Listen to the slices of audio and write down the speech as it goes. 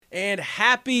And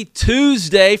happy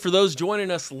Tuesday for those joining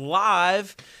us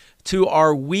live to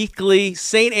our weekly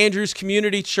St. Andrew's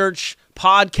Community Church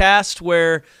podcast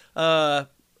where a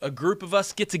group of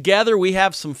us get together. We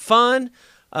have some fun.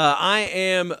 I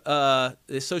am the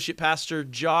Associate Pastor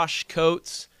Josh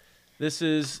Coates. This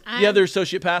is the other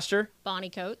Associate Pastor, Bonny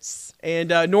Coates.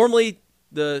 And normally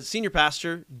the Senior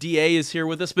Pastor, D.A., is here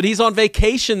with us, but he's on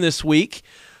vacation this week.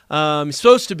 He's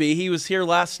supposed to be. He was here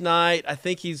last night. I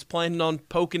think he's planning on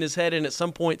poking his head in at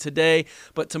some point today.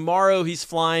 But tomorrow he's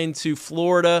flying to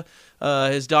Florida.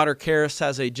 His daughter Karis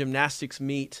has a gymnastics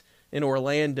meet in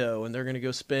Orlando, and they're going to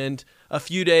go spend a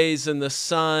few days in the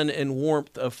sun and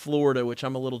warmth of Florida, which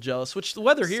I'm a little jealous. Which the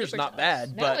weather here is not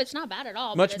bad. No, it's not bad at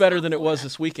all. Much better than it was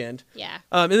this weekend. Yeah.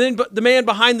 And then the man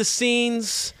behind the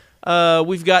scenes,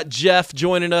 we've got Jeff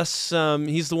joining us.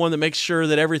 He's the one that makes sure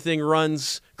that everything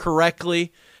runs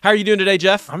correctly. How are you doing today,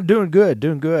 Jeff? I'm doing good.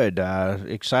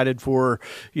 Excited for,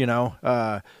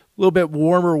 a little bit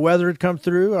warmer weather to come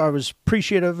through. I was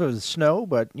appreciative of the snow,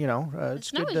 but, it's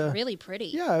snow good. Was really pretty.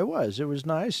 Yeah, it was. It was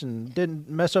nice and didn't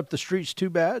mess up the streets too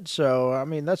bad. So, I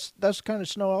mean, that's the kind of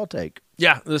snow I'll take.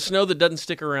 Yeah, the snow that doesn't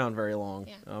stick around very long,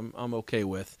 I'm okay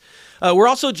with. We're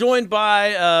also joined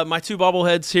by my two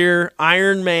bobbleheads here,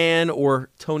 Iron Man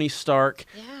or Tony Stark,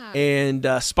 and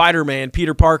Spider-Man,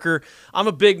 Peter Parker. I'm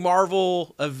a big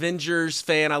Marvel Avengers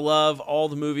fan. I love all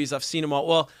the movies. I've seen them all.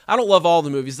 Well, I don't love all the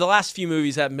movies. The last few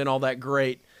movies haven't been all that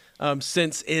great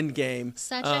since Endgame.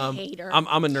 Such a hater. I'm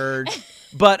a nerd.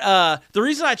 But the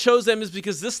reason I chose them is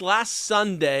because this last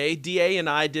Sunday, D.A. and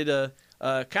I did a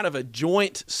kind of a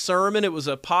joint sermon. It was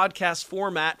a podcast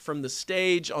format from the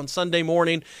stage on Sunday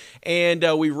morning,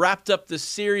 and we wrapped up the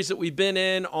series that we've been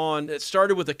in on. It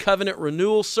started with a covenant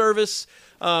renewal service.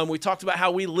 We talked about how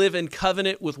we live in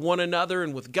covenant with one another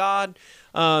and with God.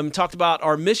 Talked about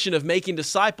our mission of making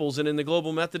disciples, and in the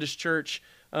Global Methodist Church,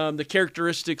 the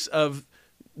characteristics of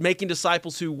making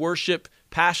disciples who worship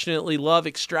passionately, love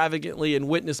extravagantly, and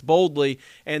witness boldly.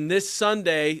 And this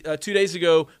Sunday, 2 days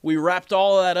ago, we wrapped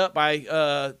all of that up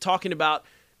by talking about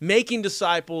making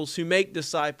disciples who make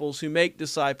disciples who make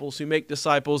disciples who make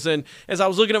disciples. And as I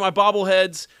was looking at my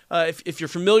bobbleheads, if you're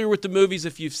familiar with the movies,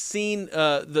 if you've seen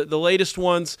the latest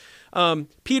ones,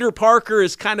 Peter Parker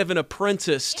is kind of an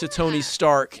apprentice to Tony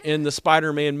Stark in the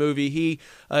Spider-Man movie. He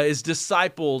is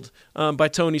discipled by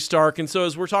Tony Stark. And so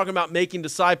as we're talking about making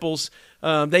disciples,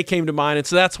 they came to mind. And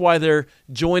so that's why they're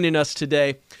joining us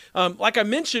today. Like I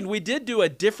mentioned, we did do a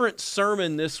different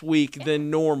sermon this week than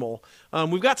normal.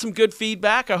 We've got some good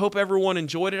feedback. I hope everyone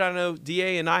enjoyed it. I know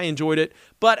D.A. and I enjoyed it.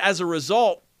 But as a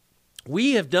result, I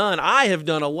have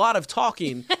done a lot of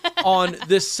talking on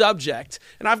this subject,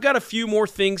 and I've got a few more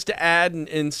things to add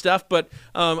and stuff, but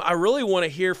I really want to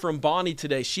hear from Bonny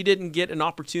today. She didn't get an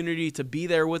opportunity to be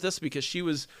there with us because she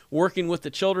was working with the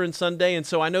children Sunday, and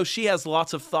so I know she has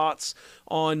lots of thoughts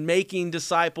on making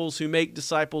disciples who make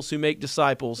disciples who make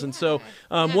disciples. And so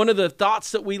one of the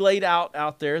thoughts that we laid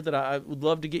out there that I would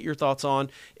love to get your thoughts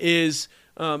on is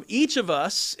each of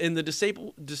us in the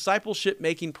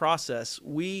discipleship-making process,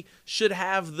 we should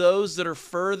have those that are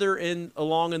further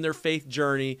along in their faith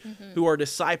journey who are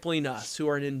discipling us, who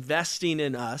are investing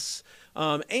in us.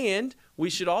 And we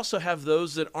should also have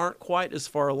those that aren't quite as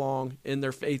far along in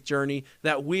their faith journey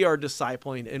that we are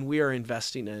discipling and we are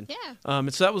investing in. Yeah.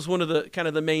 And so that was one of the kind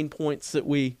of the main points that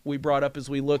we brought up as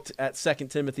we looked at 2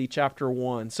 Timothy chapter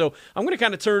 1. So I'm going to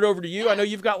kind of turn it over to you. I know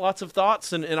you've got lots of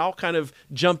thoughts, and I'll kind of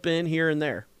jump in here and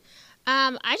there.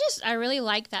 I really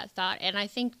like that thought, and I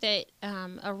think that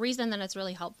a reason that it's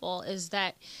really helpful is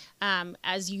that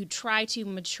as you try to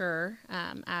mature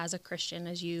as a Christian,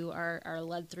 as you are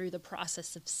led through the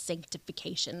process of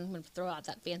sanctification, I'm going to throw out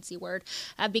that fancy word,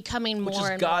 becoming more and more...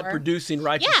 Which is God producing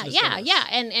righteousness in us.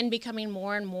 And becoming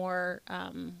more and more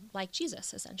like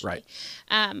Jesus, essentially.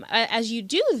 Right. As you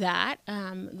do that,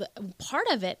 part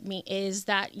of it is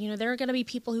that, there are going to be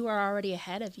people who are already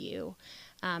ahead of you,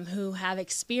 who have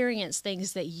experienced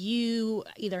things that you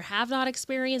either have not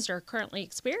experienced or are currently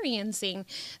experiencing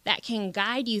that can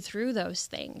guide you through those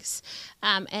things.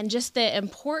 And just the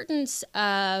importance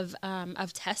of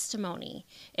testimony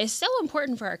is so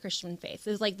important for our Christian faith.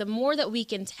 It's like the more that we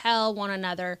can tell one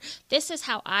another, this is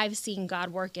how I've seen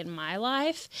God work in my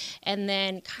life, and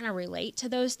then kind of relate to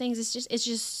those things.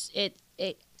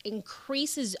 It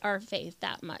increases our faith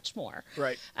that much more.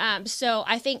 Right. So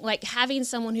I think like having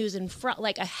someone who's in front,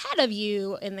 like ahead of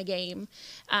you in the game,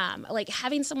 like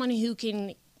having someone who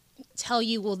can tell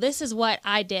you, well, this is what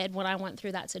I did when I went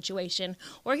through that situation,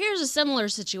 or here's a similar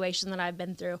situation that I've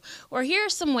been through, or here are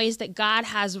some ways that God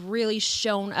has really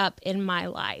shown up in my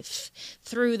life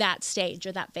through that stage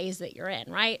or that phase that you're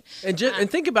in, right? And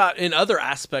think about in other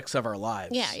aspects of our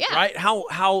lives, right?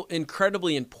 How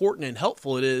incredibly important and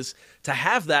helpful it is to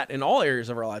have that in all areas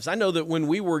of our lives. I know that when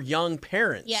we were young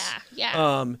parents,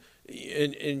 and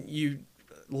you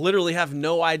literally have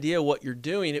no idea what you're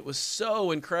doing, it was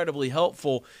so incredibly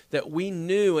helpful that we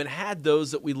knew and had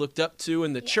those that we looked up to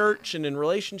in the church and in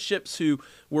relationships who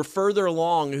were further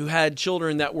along, who had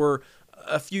children that were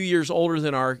a few years older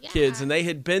than our kids, and they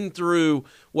had been through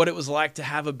what it was like to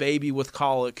have a baby with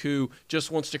colic who just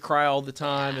wants to cry all the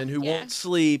time and who won't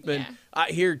sleep, and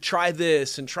here, try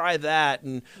this and try that,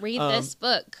 and read this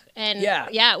book, and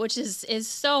which is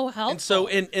so helpful. And so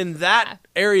in that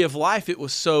area of life, it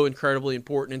was so incredibly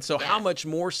important. And so how much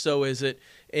more so is it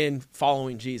in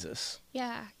following Jesus?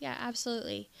 Yeah,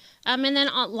 absolutely. And then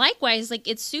likewise, like,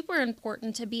 it's super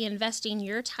important to be investing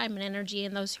your time and energy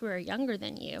in those who are younger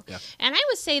than you. Yeah. And I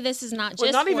would say this is not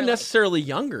just not even necessarily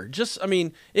younger. Just, I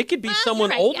mean, it could be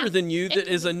someone older than you that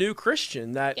is a new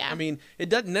Christian. That I mean, it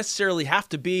doesn't necessarily have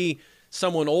to be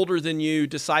someone older than you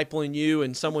discipling you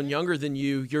and someone younger than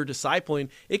you're discipling.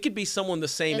 It could be someone the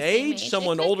same age,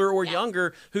 someone older or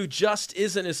younger who just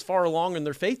isn't as far along in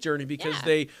their faith journey because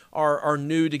they are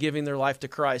new to giving their life to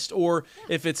Christ. Or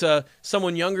if it's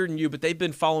someone younger than you, but they've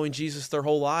been following Jesus their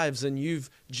whole lives and you've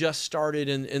just started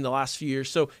in the last few years.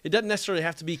 So it doesn't necessarily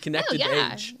have to be connected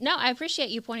to age. No, I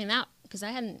appreciate you pointing that, because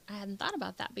I hadn't thought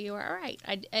about that, but you are right.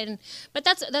 But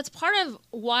that's part of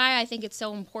why I think it's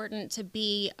so important to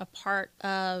be a part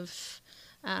of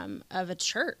a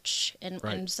church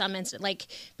in some instance. Like,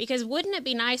 because wouldn't it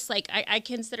be nice? Like, I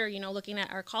consider, looking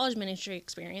at our college ministry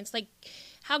experience, like,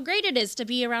 how great it is to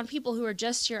be around people who are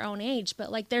just your own age,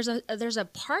 but like there's a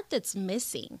part that's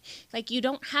missing. Like, you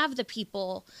don't have the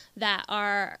people that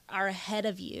are ahead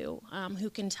of you,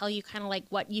 who can tell you kind of like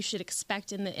what you should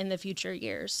expect in the future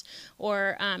years,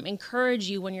 or encourage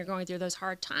you when you're going through those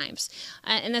hard times.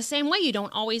 In the same way, you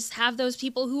don't always have those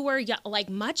people who are like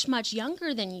much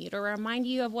younger than you to remind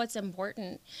you of what's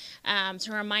important,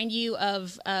 to remind you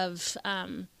of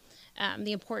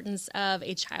the importance of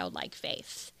a childlike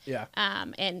faith.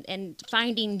 And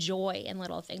finding joy in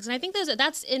little things. And I think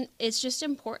it's just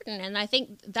important. And I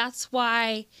think that's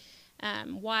why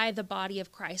the body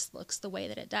of Christ looks the way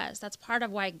that it does. That's part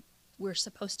of why we're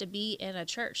supposed to be in a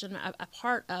church and a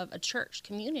part of a church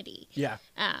community.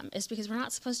 Is because we're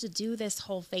not supposed to do this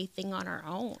whole faith thing on our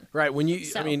own. Right.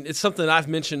 I mean, it's something I've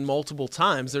mentioned multiple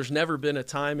times. There's never been a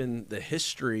time in the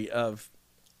history of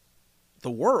the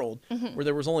world where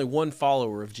there was only one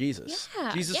follower of Jesus.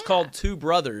 Jesus called two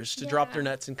brothers to drop their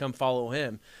nets and come follow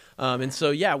him. And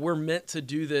so, we're meant to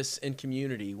do this in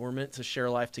community. We're meant to share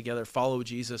life together, follow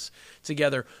Jesus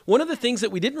together. One of the things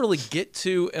that we didn't really get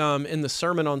to in the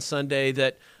sermon on Sunday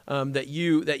that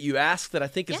you asked, that I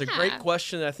think is a great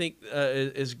question, that I think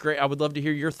is great, I would love to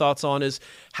hear your thoughts on, is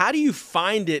how do you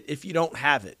find it if you don't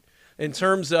have it? In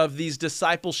terms of these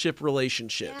discipleship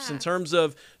relationships, in terms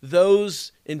of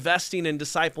those investing in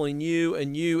discipling you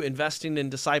and you investing in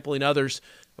discipling others,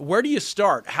 where do you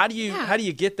start? How do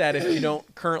you get that if you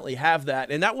don't currently have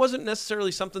that? And that wasn't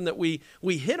necessarily something that we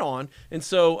hit on. And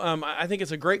so I think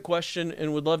it's a great question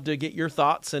and would love to get your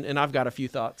thoughts. And I've got a few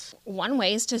thoughts. One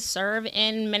way is to serve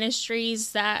in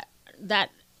ministries that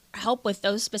help with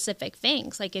those specific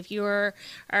things. Like, if you are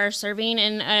serving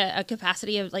in a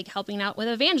capacity of like helping out with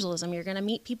evangelism, you're going to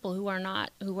meet people who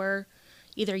are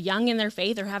either young in their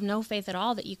faith or have no faith at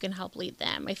all, that you can help lead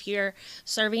them. If you're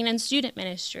serving in student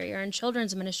ministry or in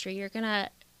children's ministry, you're going to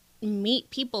meet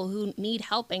people who need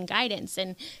help and guidance.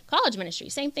 And college ministry,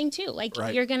 same thing too. Like,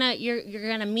 you're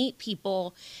gonna meet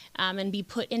people and be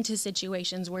put into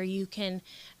situations where you can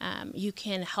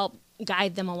help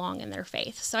guide them along in their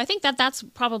faith. So I think that's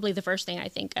probably the first thing I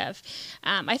think of.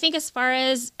 I think as far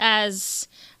as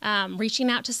reaching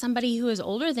out to somebody who is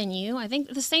older than you, I think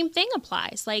the same thing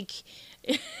applies. Like,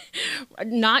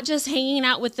 not just hanging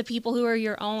out with the people who are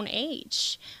your own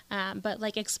age, but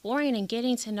like exploring and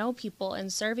getting to know people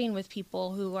and serving with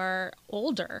people who are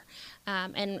older,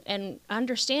 and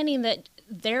understanding that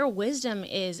their wisdom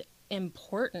is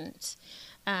important.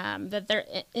 And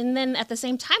then at the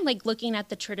same time, like looking at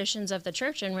the traditions of the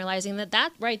church and realizing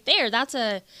that right there,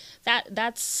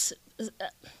 that's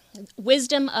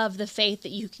wisdom of the faith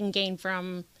that you can gain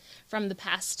from the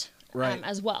past.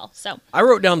 As well. So I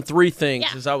wrote down three things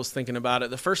as I was thinking about it.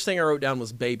 The first thing I wrote down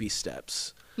was baby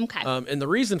steps. Okay. And the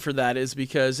reason for that is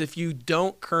because if you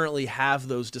don't currently have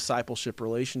those discipleship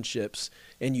relationships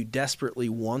and you desperately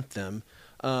want them,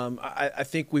 I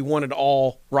think we want it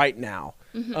all right now.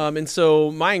 And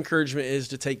so my encouragement is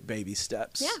to take baby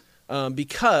steps.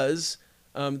 Because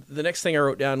the next thing I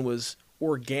wrote down was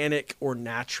organic or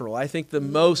natural. I think the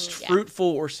most fruitful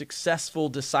or successful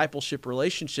discipleship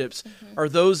relationships are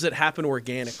those that happen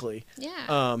organically.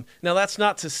 Now, that's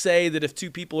not to say that if two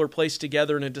people are placed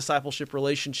together in a discipleship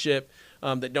relationship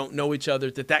that don't know each other,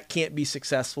 that can't be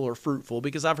successful or fruitful,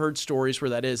 because I've heard stories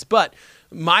where that is. But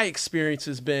my experience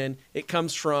has been it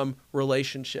comes from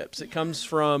relationships. It comes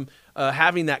from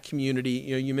having that community.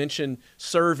 You mentioned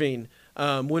serving.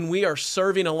 When we are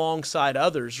serving alongside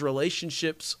others,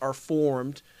 relationships are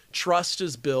formed, trust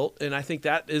is built, and I think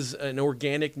that is an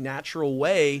organic, natural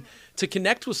way to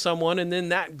connect with someone, and then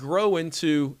that grow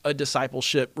into a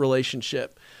discipleship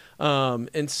relationship.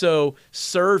 And so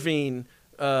serving,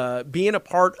 being a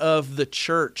part of the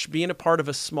church, being a part of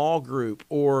a small group,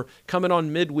 or coming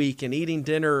on midweek and eating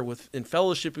dinner and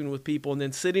fellowshipping with people, and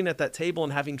then sitting at that table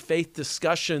and having faith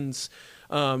discussions,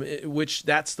 which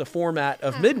that's the format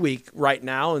of midweek right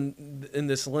now in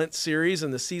this Lent series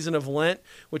and the season of Lent,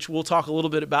 which we'll talk a little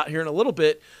bit about here in a little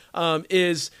bit,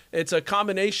 it's a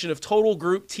combination of total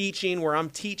group teaching where I'm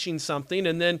teaching something,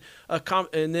 and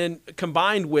then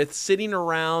combined with sitting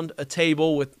around a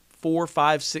table with 4,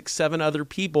 5, 6, 7 other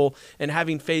people and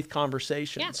having faith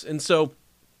conversations. And so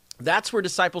that's where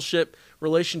discipleship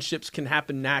relationships can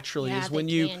happen naturally, is when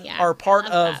you are part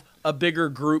of a bigger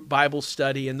group Bible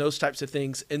study and those types of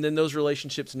things, and then those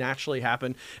relationships naturally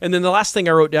happen. And then the last thing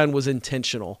I wrote down was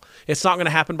intentional. It's not going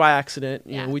to happen by accident.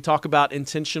 You know, we talk about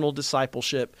intentional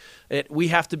discipleship. We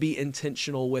have to be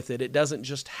intentional with it. It doesn't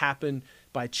just happen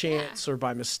by chance or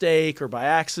by mistake or by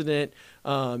accident.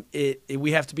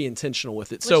 We have to be intentional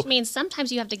with it. Which means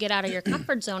sometimes you have to get out of your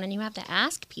comfort zone and you have to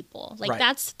ask people. Like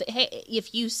hey,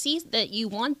 if you see that you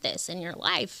want this in your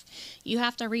life, you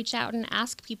have to reach out and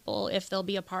ask people if they'll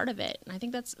be a part of it. And I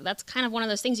think that's kind of one of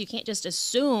those things you can't just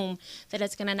assume that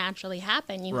it's going to naturally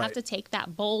happen. You have to take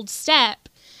that bold step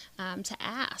to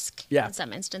ask in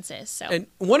some instances. So, and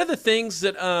one of the things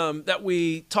that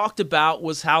we talked about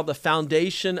was how the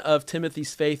foundation of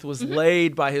Timothy's faith was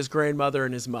laid by his grandmother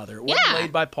and his mother. It wasn't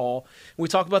laid by Paul. And we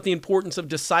talked about the importance of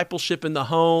discipleship in the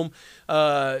home.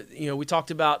 We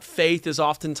talked about faith is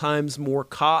oftentimes more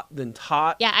caught than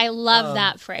taught. Yeah, I love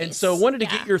that phrase. And so I wanted to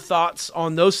get your thoughts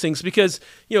on those things, because,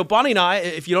 Bonnie and I,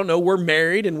 if you don't know, we're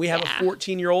married and we have a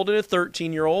 14-year-old and a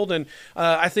 13-year-old. And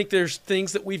I think there's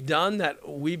things that we've done that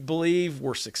we believe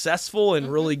we're successful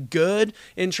and really good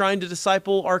in trying to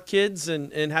disciple our kids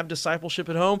and have discipleship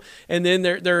at home. And then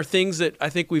there are things that I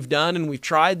think we've done and we've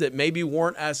tried that maybe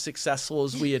weren't as successful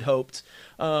as we had hoped.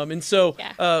 And so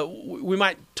we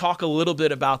might talk a little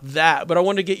bit about that, but I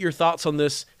wanted to get your thoughts on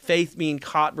this faith being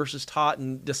caught versus taught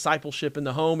and discipleship in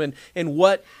the home, and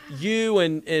what you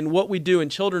and what we do in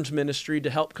children's ministry to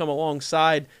help come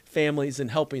alongside families and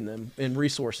helping them and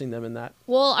resourcing them in that.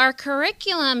 Well, our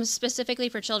curriculum specifically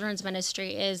for children's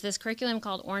ministry is this curriculum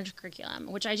called Orange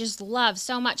Curriculum, which I just love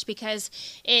so much because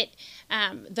it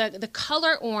the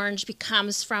color orange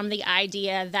becomes from the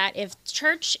idea that if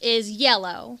church is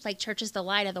yellow, like church is the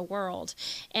light of the world,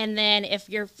 and then if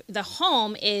the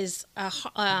home is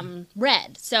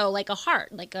red, so like a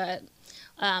heart, like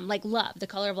love, the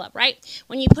color of love, right?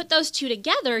 When you put those two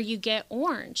together, you get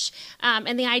orange.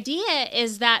 And the idea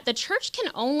is that the church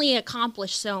can only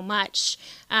accomplish so much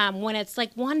when it's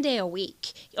like one day a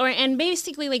week, and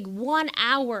basically like 1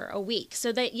 hour a week.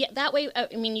 So that way,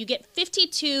 you get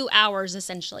 52 hours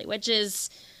essentially, which is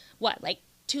like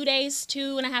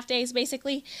 2.5 days,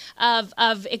 basically,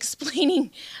 of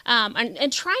explaining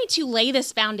and trying to lay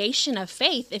this foundation of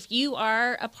faith. If you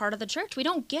are a part of the church, we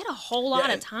don't get a whole lot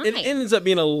of time. It ends up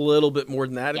being a little bit more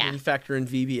than that. I mean, you factor in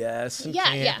VBS and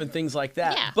camp and things like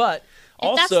that. Yeah. But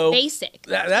also, that's basic.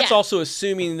 That's also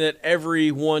assuming that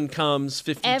everyone comes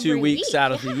 52 weeks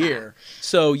out of the year.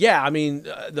 So,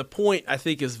 the point I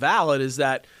think is valid, is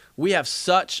that we have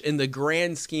such, in the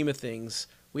grand scheme of things,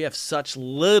 we have such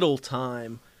little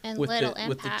time and with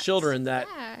the children that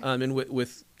and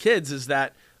with kids, is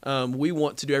that we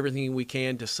want to do everything we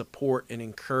can to support and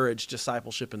encourage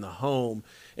discipleship in the home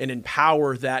and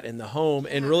empower that in the home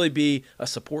and really be a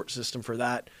support system for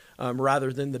that,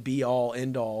 rather than the be-all,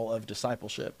 end-all of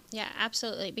discipleship. Yeah,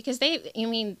 absolutely. Because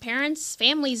parents,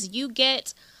 families, you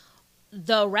get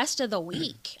the rest of the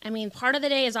week. I mean, part of the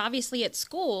day is obviously at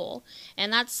school,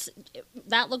 and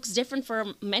that looks different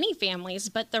for many families,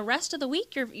 but the rest of the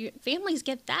week, your families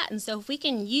get that. And so if we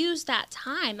can use that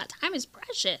time is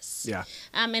precious. Yeah.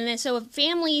 And then so if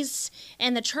families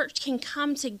and the church can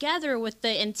come together with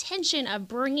the intention of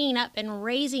bringing up and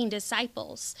raising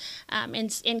disciples,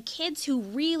 and kids who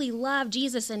really love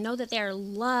Jesus and know that they are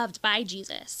loved by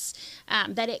Jesus,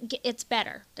 that it's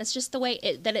better. That's just the way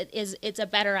it's a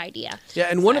better idea. Yeah,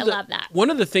 and I love that. One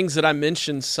of the things that I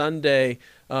mentioned Sunday,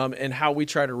 and how we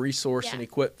try to resource and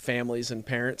equip families and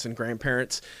parents and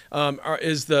grandparents,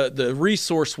 is the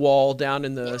resource wall down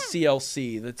in the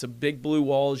CLC. That's a big blue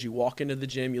wall. As you walk into the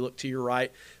gym, you look to your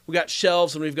right. We got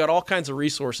shelves, and we've got all kinds of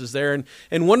resources there.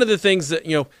 And one of the things that,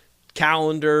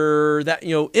 calendar, that,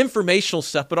 informational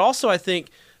stuff, but also I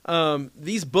think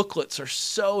these booklets are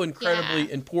so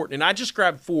incredibly important. And I just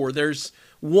grabbed 4. There's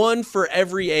one for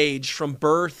every age, from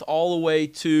birth all the way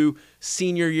to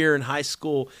senior year in high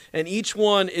school. And each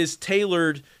one is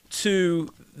tailored to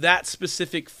that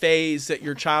specific phase that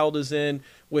your child is in,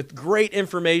 with great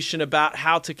information about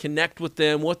how to connect with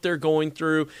them, what they're going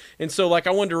through. And so, I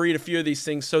wanted to read a few of these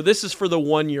things. So this is for the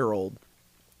 1-year-old.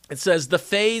 It says, the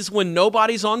phase when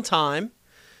nobody's on time,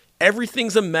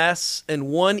 everything's a mess, and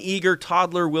one eager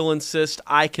toddler will insist,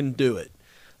 I can do it.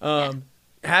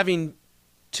 Having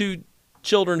 2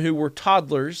 children who were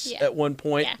toddlers at one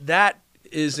point, that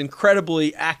is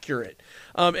incredibly accurate.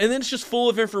 And then it's just full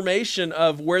of information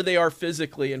of where they are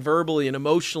physically and verbally and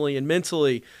emotionally and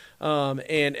mentally,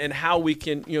 and how we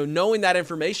can, knowing that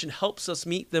information helps us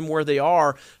meet them where they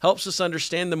are, helps us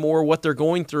understand them more, what they're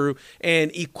going through,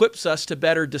 and equips us to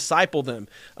better disciple them.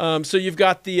 So you've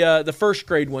got the first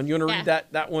grade one. You want to read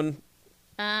that one?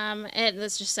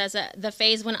 This just says the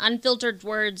phase when unfiltered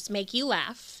words make you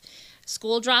laugh,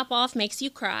 school drop-off makes you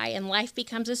cry, and life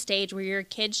becomes a stage where your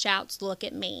kid shouts, look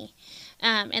at me.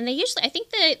 And they usually, I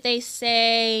think that they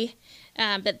say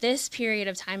that this period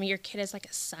of time, your kid is like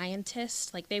a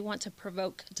scientist. Like, they want to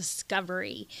provoke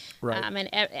discovery. Right. And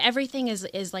everything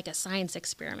is like a science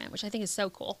experiment, which I think is so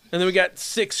cool. And then we got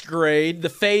 6th grade, the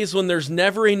phase when there's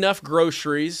never enough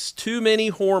groceries, too many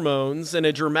hormones, and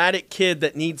a dramatic kid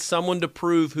that needs someone to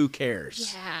prove who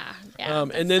cares. Yeah.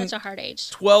 And then such a hard age.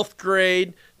 12th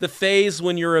grade, the phase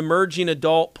when your emerging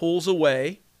adult pulls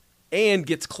away and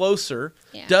gets closer,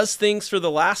 does things for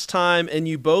the last time, and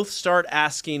you both start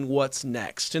asking what's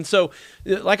next. And so,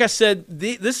 like I said,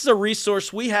 this is a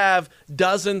resource. We have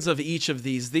dozens of each of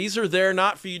these. These are there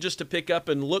not for you just to pick up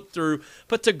and look through,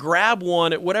 but to grab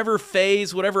one at whatever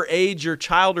phase, whatever age your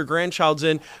child or grandchild's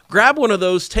in. Grab one of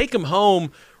those, take them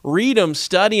home, read them,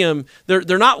 study them.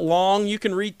 They're not long. You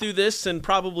can read through this in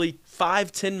probably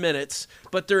 5-10 minutes,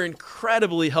 but they're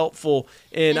incredibly helpful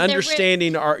in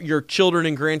understanding your children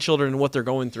and grandchildren and what they're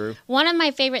going through. One of my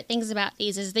favorite things about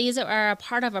these is these are a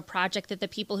part of a project that the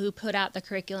people who put out the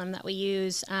curriculum that we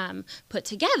use put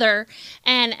together.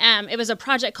 And it was a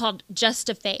project called Just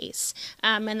a Phase.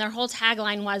 And their whole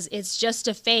tagline was, it's just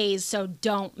a phase, so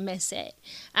don't miss it.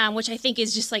 Which I think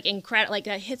is just like incredible. Like,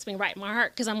 that hits me right in my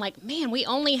heart, because I'm like, man, we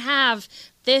only have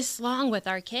this long with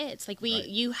our kids. Like,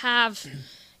 you have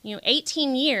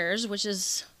 18 years, which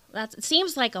is, it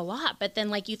seems like a lot, but then,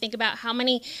 like, you think about how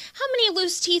many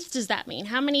loose teeth does that mean?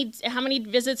 How many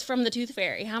visits from the tooth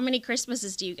fairy? How many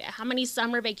Christmases do you get? How many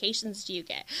summer vacations do you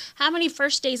get? How many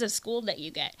first days of school that you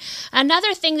get?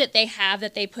 Another thing that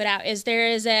they put out is there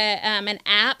is an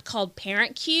app called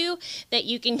Parent Cue that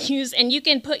you can use, and you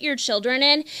can put your children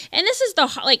in. And this is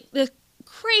the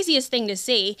craziest thing to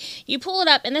see. You pull it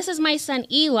up, and this is my son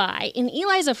Eli, and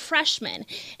Eli's a freshman.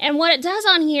 And what it does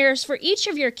on here is, for each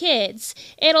of your kids,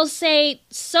 it'll say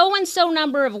so and so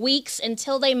number of weeks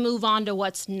until they move on to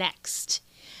what's next.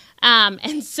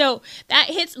 And so that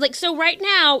hits, so right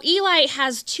now Eli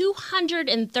has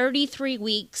 233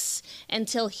 weeks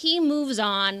until he moves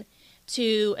on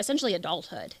to essentially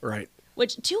adulthood. Right.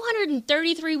 Which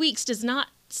 233 weeks does not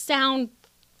sound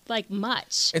like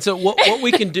much. And so what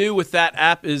we can do with that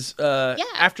app is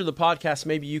after the podcast,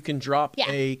 maybe you can drop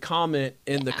a comment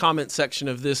in the comment section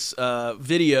of this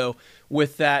video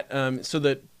with that, so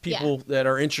that people that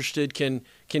are interested can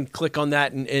click on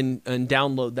that and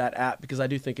download that app, because I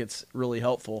do think it's really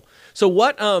helpful. So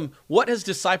what has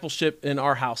discipleship in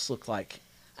our house look like?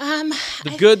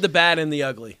 The good, the bad, and the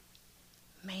ugly.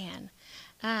 Man.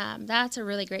 That's a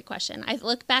really great question. I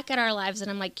look back at our lives and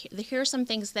I'm like, here are some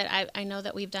things that I know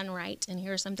that we've done right, and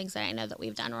here are some things that I know that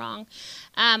we've done wrong.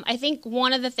 I think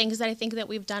one of the things that I think that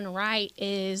we've done right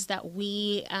is that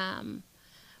we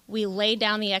lay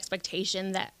down the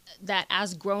expectation that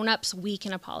as grown-ups we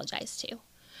can apologize to.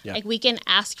 Yeah. Like, we can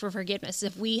ask for forgiveness.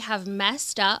 If we have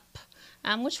messed up,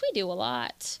 which we do a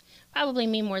lot. Probably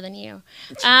me more than you.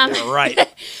 Yeah, right.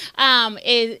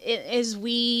 Is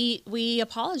we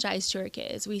apologize to our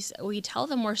kids. We tell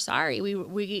them we're sorry.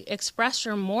 We express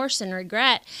remorse and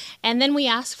regret, and then we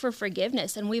ask for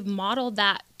forgiveness. And we've modeled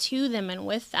that to them and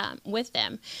with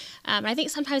them. I think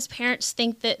sometimes parents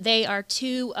think that they are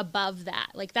too above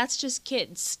that. Like, that's just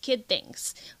kid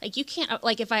things. Like, you can't,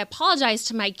 like, if I apologize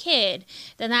to my kid,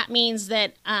 then that means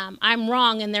that I'm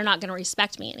wrong and they're not going to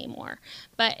respect me anymore.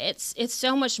 But it's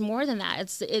so much more than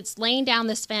that. It's laying down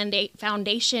this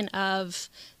foundation of,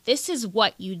 this is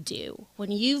what you do.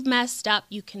 When you've messed up,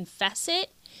 you confess it.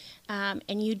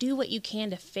 And you do what you can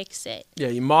to fix it. Yeah,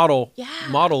 you model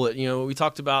it. We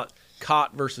talked about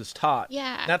caught versus taught.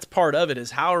 Yeah. That's part of it,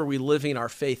 is how are we living our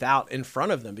faith out in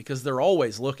front of them, because they're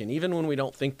always looking, even when we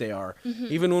don't think they are. Mm-hmm.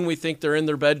 Even when we think they're in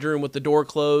their bedroom with the door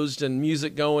closed and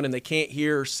music going and they can't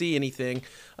hear or see anything,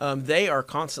 they are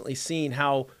constantly seeing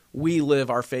how we live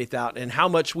our faith out and how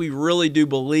much we really do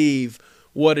believe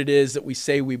what it is that we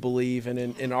say we believe, and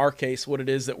in our case, what it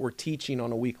is that we're teaching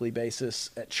on a weekly basis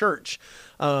at church.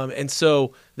 And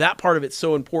so that part of it's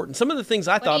so important. Some of the things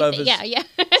I thought of is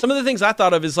some of the things I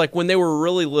thought of is, like, when they were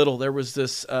really little, there was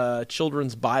this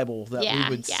children's Bible that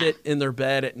we would sit in their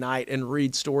bed at night and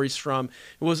read stories from.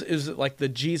 It was like the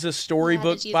Jesus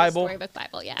Storybook Bible. Storybook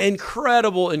Bible, yeah.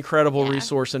 Incredible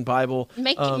resource and Bible.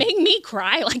 Make me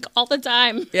cry, like, all the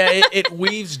time. Yeah, it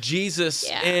weaves Jesus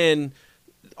in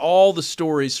all the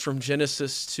stories from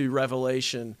Genesis to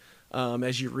Revelation,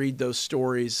 as you read those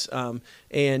stories.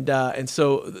 And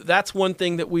so that's one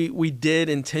thing that we did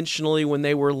intentionally when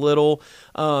they were little.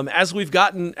 As they've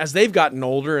gotten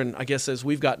older, and I guess as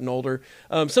we've gotten older,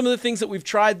 some of the things that we've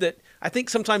tried that I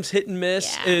think sometimes hit and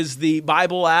miss is the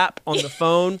Bible app on the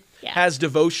phone. Has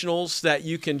devotionals that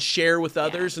you can share with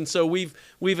others. And so we've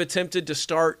attempted to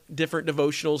start different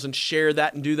devotionals and share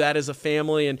that and do that as a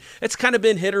family. And it's kind of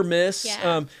been hit or miss.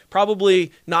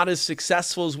 Probably not as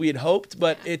successful as we had hoped,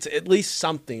 but it's at least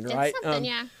something, right? It's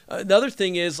something, Another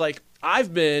thing is, like,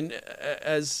 I've been,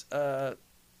 as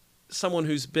someone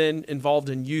who's been involved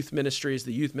in youth ministry as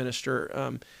the youth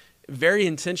minister, very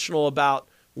intentional about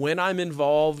when I'm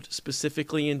involved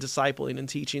specifically in discipling and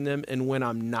teaching them, and when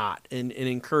I'm not, and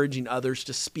encouraging others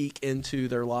to speak into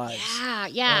their lives.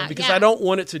 Because I don't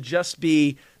want it to just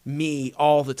be me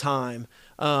all the time.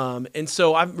 And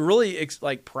so I'm really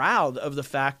proud of the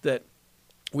fact that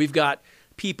we've got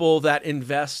people that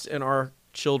invest in our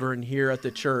children here at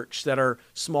the church that are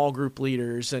small group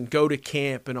leaders and go to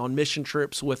camp and on mission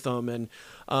trips with them, and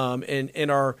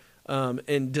are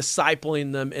and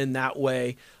discipling them in that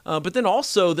way. But then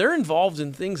also they're involved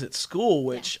in things at school,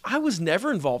 which I was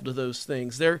never involved in those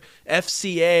things. They're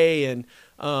FCA,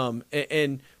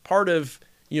 and part of,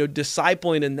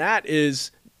 discipling in that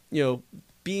is,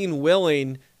 being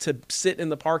willing to sit in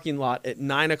the parking lot at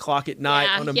 9:00 at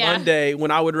night on a Monday when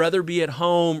I would rather be at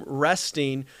home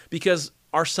resting because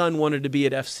our son wanted to be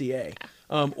at FCA.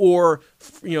 Or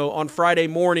on Friday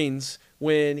mornings,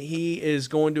 when he is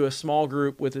going to a small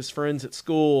group with his friends at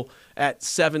school at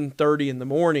 7:30 in the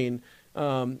morning,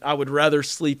 I would rather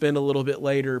sleep in a little bit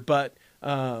later. But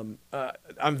I'm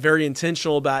very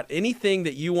intentional about anything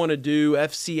that you want to do,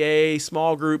 FCA,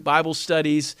 small group, Bible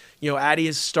studies. Addie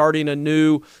is starting a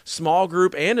new small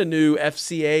group and a new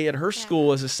FCA at her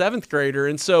school as a 7th grader.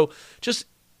 And so just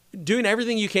doing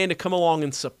everything you can to come along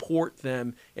and support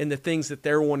them in the things that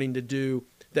they're wanting to do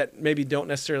that maybe don't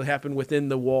necessarily happen within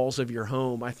the walls of your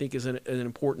home, I think is an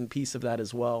important piece of that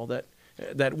as well,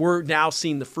 that we're now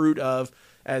seeing the fruit of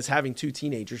as having 2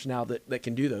 teenagers now that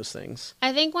can do those things.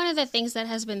 I think one of the things that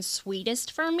has been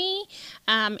sweetest for me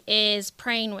is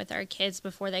praying with our kids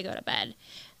before they go to bed.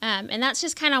 And that's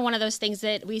just kind of one of those things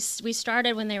that we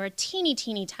started when they were teeny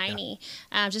tiny,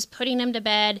 just putting them to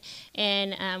bed.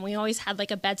 And we always had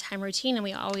like a bedtime routine, and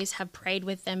we always have prayed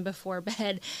with them before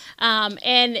bed.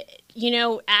 And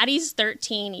Addie's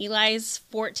 13, Eli's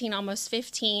 14, almost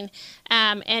 15.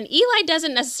 And Eli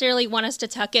doesn't necessarily want us to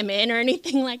tuck him in or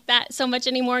anything like that so much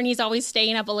anymore. And he's always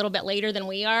staying up a little bit later than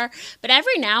we are. But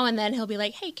every now and then he'll be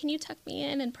like, hey, can you tuck me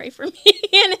in and pray for me?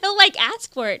 And he'll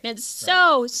ask for it. And it's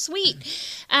so sweet.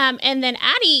 And then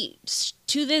Addie,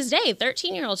 to this day,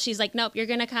 13-year-old, she's like, nope, you're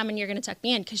going to come and you're going to tuck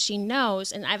me in, because she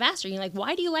knows. And I've asked her,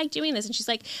 why do you like doing this? And she's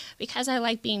like, because I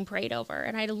like being prayed over.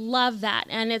 And I love that.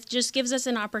 And it just gives us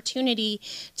an opportunity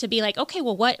to be like, okay,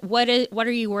 well, what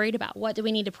are you worried about? What do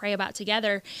we need to pray about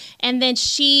together? And then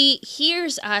she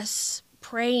hears us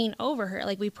praying over her.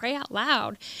 We pray out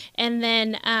loud. And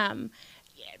then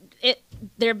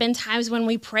there have been times when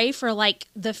we pray for like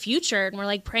the future, and we're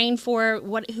like praying for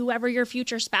whoever your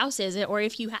future spouse is, or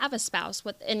if you have a spouse,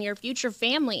 in your future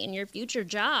family, in your future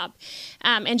job,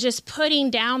 and just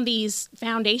putting down these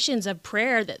foundations of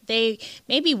prayer that they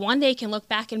maybe one day can look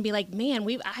back and be like, man,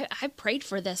 I prayed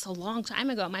for this a long time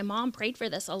ago. My mom prayed for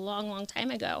this a long, long time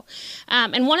ago.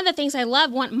 And one of the things I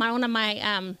love, one of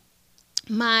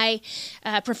my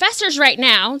professors right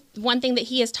now, one thing that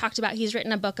he has talked about, he's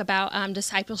written a book about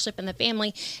discipleship in the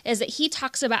family, is that he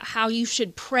talks about how you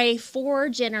should pray 4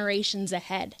 generations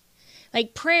ahead.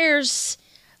 Like, prayers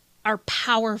are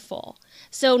powerful.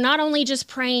 So not only just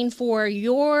praying for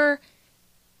your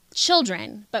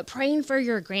children, but praying for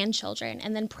your grandchildren,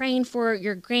 and then praying for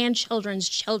your grandchildren's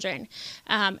children.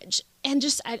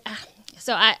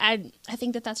 So I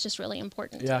think that's just really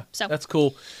important. Yeah, so that's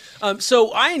cool.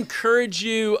 So I encourage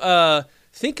you,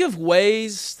 think of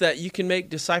ways that you can make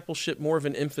discipleship more of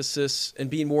an emphasis and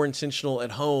be more intentional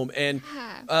at home. And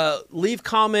leave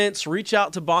comments, reach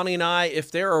out to Bonnie and I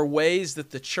if there are ways that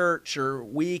the church or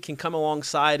we can come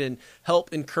alongside and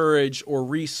help encourage or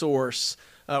resource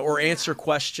or answer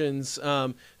questions.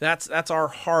 That's our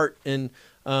heart and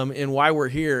why we're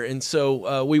here. And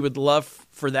so we would love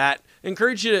for that.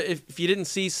 Encourage you to, if you didn't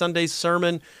see Sunday's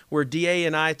sermon where DA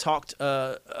and I talked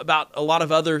about a lot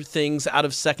of other things out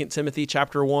of 2 Timothy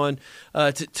chapter 1,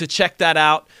 to check that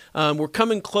out. We're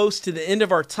coming close to the end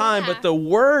of our time, but the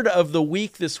word of the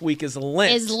week this week is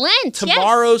Lent.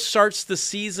 Tomorrow starts the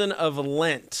season of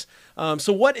Lent.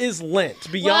 So what is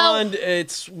Lent beyond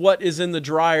it's what is in the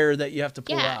dryer that you have to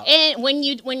pull out? And when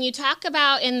you talk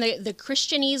about in the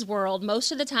Christianese world,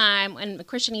 most of the time, and the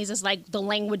Christianese is like the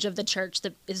language of the church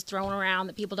that is thrown around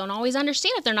that people don't always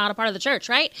understand if they're not a part of the church,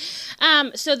 right?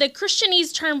 So the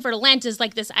Christianese term for Lent is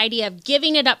like this idea of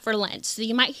giving it up for Lent. So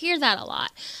you might hear that a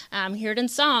lot, hear it in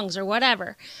songs or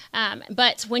whatever.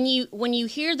 But when you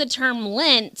hear the term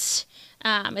Lent,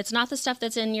 it's not the stuff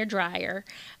that's in your dryer,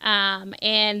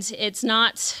 and it's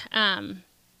not. I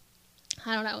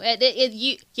don't know.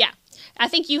 I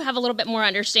think you have a little bit more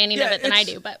understanding of it than I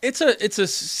do. But it's a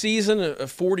season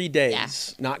of 40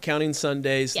 days, not counting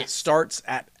Sundays, that starts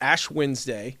at Ash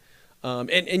Wednesday,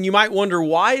 and you might wonder,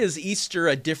 why is Easter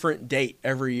a different date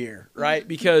every year, right?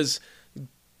 Because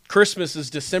Christmas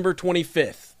is December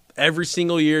 25th. Every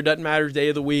single year, doesn't matter day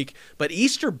of the week, but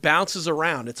Easter bounces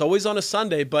around. It's always on a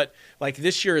Sunday, but like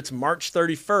this year it's March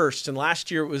 31st, and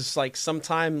last year it was like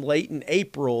sometime late in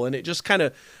April, and it just kind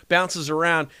of bounces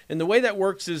around. And the way that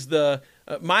works is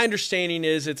my understanding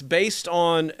is it's based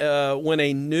on when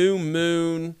a new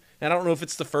moon, and I don't know if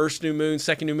it's the first new moon,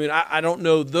 second new moon, I don't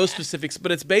know those specifics,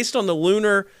 but it's based on the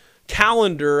lunar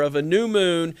calendar of a new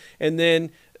moon, and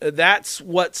then that's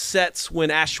what sets when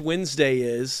Ash Wednesday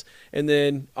is. And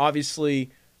then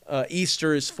obviously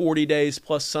Easter is 40 days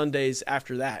plus Sundays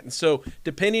after that. And so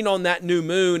depending on that new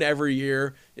moon every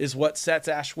year is what sets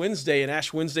Ash Wednesday. And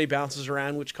Ash Wednesday bounces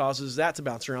around, which causes that to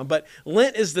bounce around. But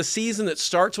Lent is the season that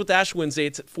starts with Ash Wednesday.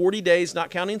 It's at 40 days,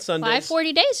 not counting Sundays. Why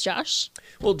 40 days, Josh?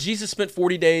 Well, Jesus spent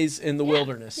 40 days in the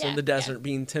wilderness, in the desert,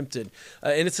 being tempted.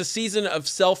 And it's a season of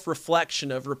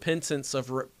self-reflection, of repentance,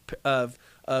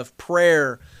 of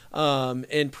prayer,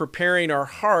 and preparing our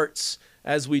hearts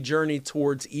as we journey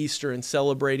towards Easter and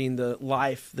celebrating the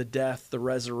life, the death, the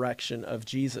resurrection of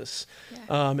Jesus.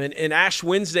 Yeah. And Ash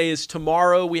Wednesday is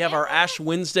tomorrow. We have our Ash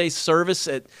Wednesday service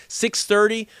at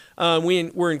 6:30.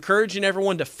 We're encouraging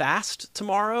everyone to fast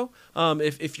tomorrow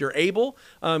if you're able.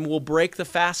 We'll break the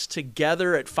fast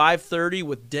together at 5:30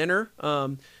 with dinner.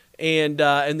 And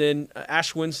then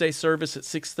Ash Wednesday service at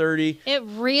 6:30. It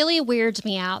really weirds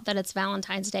me out that it's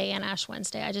Valentine's Day and Ash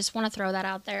Wednesday. I just want to throw that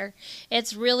out there.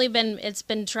 It's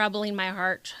been troubling my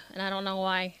heart, and I don't know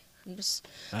why.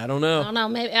 I don't know.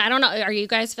 Maybe I don't know. Are you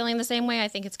guys feeling the same way? I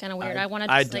think it's kind of weird. I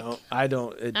don't. I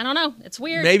don't know. It's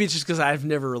weird. Maybe it's just because I've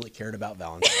never really cared about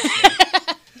Valentine's Day.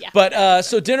 But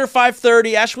so dinner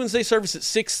 5:30, Ash Wednesday service at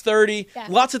 6:30. Yeah.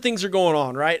 Lots of things are going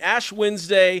on, right? Ash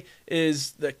Wednesday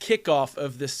is the kickoff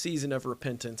of this season of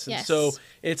repentance. And so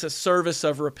it's a service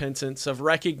of repentance, of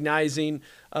recognizing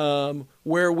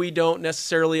where we don't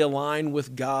necessarily align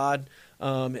with God,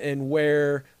 and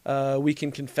where we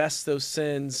can confess those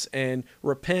sins and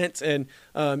repent. And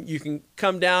you can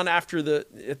come down at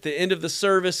the end of the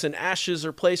service, and ashes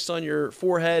are placed on your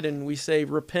forehead, and we say,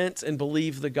 repent and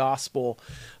believe the gospel.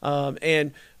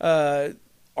 And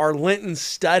our Lenten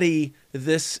study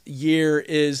this year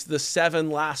is the 7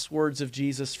 last words of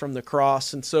Jesus from the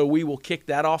cross. And so we will kick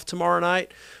that off tomorrow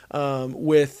night.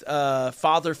 with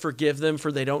Father, forgive them,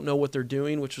 for they don't know what they're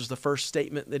doing, which was the first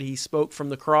statement that he spoke from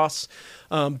the cross.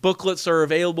 Booklets are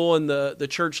available in the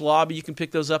church lobby. You can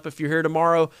pick those up if you're here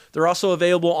tomorrow. They're also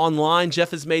available online.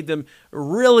 Jeff has made them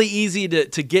really easy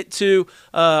to get to.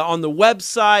 On the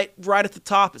website, right at the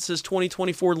top, it says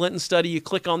 2024 Lenten Study. You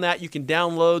click on that, you can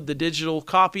download the digital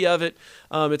copy of it.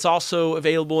 It's also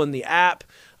available in the app.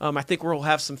 I think we'll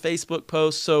have some Facebook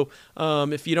posts. So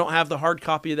if you don't have the hard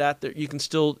copy of that, you can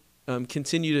still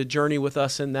continue to journey with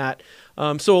us in that.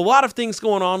 So a lot of things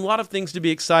going on, a lot of things to be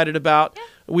excited about. Yeah.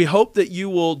 We hope that you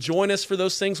will join us for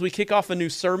those things. We kick off a new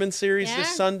sermon series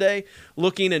this Sunday,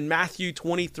 looking in Matthew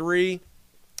 23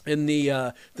 in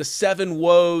the 7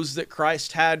 woes that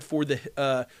Christ had for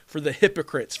the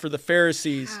hypocrites, for the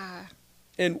Pharisees.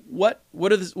 And what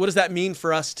does that mean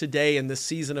for us today in this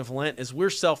season of Lent as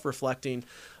we're self-reflecting?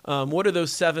 What do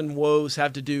those 7 woes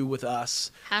have to do with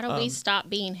us? How do we stop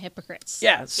being hypocrites?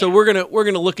 Yeah, so we're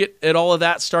gonna look at all of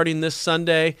that starting this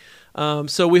Sunday.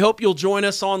 So we hope you'll join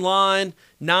us online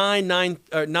 9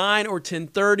 or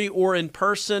 10:30 or in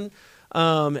person.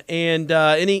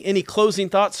 Any closing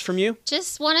thoughts from you?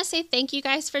 Just want to say thank you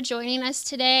guys for joining us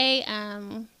today.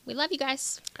 We love you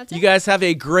guys. That's it. You guys have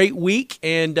a great week,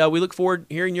 and we look forward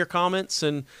to hearing your comments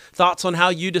and thoughts on how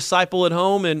you disciple at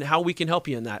home and how we can help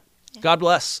you in that. Yeah. God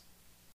bless.